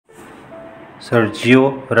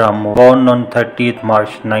Sergio Ramos, born on 30th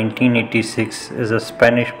March 1986, is a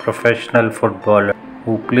Spanish professional footballer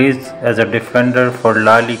who plays as a defender for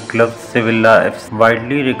La Liga club Seville FC.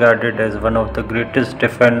 Widely regarded as one of the greatest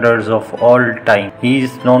defenders of all time, he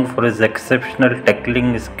is known for his exceptional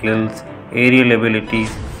tackling skills, aerial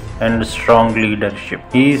abilities, and strong leadership.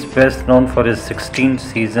 He is best known for his 16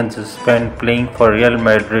 seasons spent playing for Real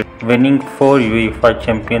Madrid, winning 4 UEFA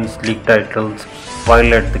Champions League titles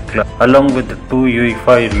while at the club, along with the 2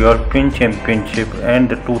 UEFA European Championship and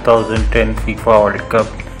the 2010 FIFA World Cup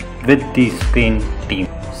with the Spain team.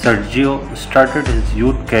 Sergio started his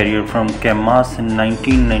youth career from Camas in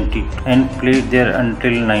 1990 and played there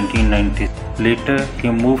until 1990. Later, he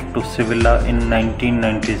moved to Seville in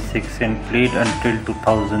 1996 and played until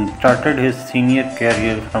 2000. Started his senior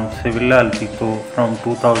career from Seville Altito from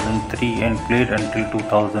 2003 and played until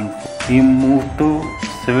 2004. He moved to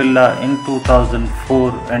Seville in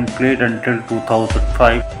 2004 and played until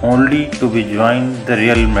 2005, only to be joined the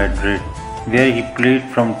Real Madrid, where he played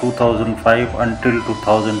from 2005 until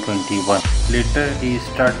 2021. Later, he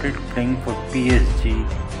started playing for PSG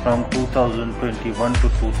from 2021 to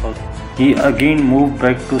 2000. He again moved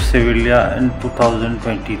back to Sevilla in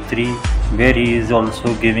 2023, where he is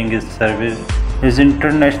also giving his service. His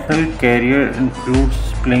international career includes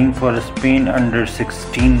playing for Spain under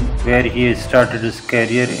 16, where he started his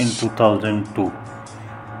career in 2002.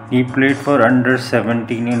 He played for under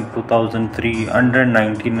 17 in 2003, under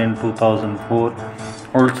 19 in 2004.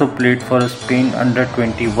 Also played for Spain under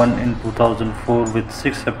 21 in 2004 with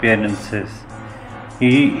 6 appearances.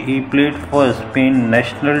 He played for Spain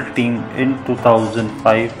national team in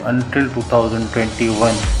 2005 until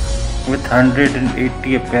 2021 with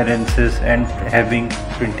 180 appearances and having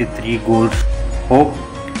 23 goals. Hope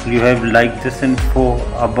you have liked this info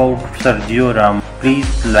about Sergio Ramos.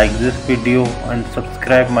 Please like this video and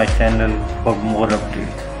subscribe my channel for more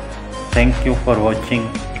updates. Thank you for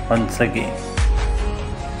watching once again.